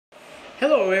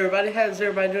Hello everybody, how's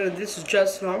everybody doing? This is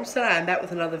Justin Armstead. I'm back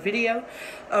with another video.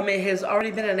 It has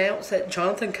already been announced that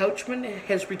Jonathan Coachman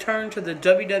has returned to the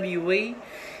WWE.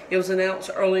 It was announced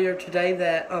earlier today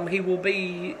that he will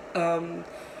be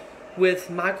with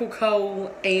Michael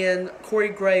Cole and Corey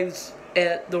Graves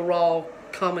at the Raw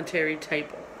commentary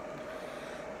table.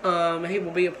 He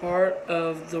will be a part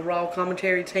of the Raw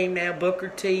commentary team now. Booker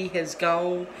T has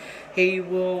gone. He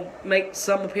will make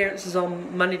some appearances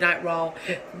on Monday Night Raw,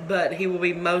 but he will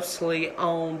be mostly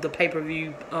on the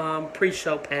pay-per-view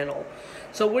pre-show panel.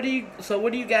 So what do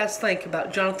you guys think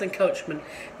about Jonathan Coachman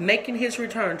making his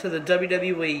return to the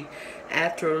WWE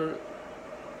after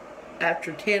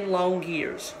 10 long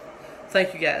years?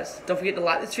 Thank you guys. Don't forget to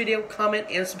like this video, comment,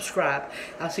 and subscribe.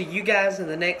 I'll see you guys in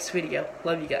the next video.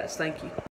 Love you guys. Thank you.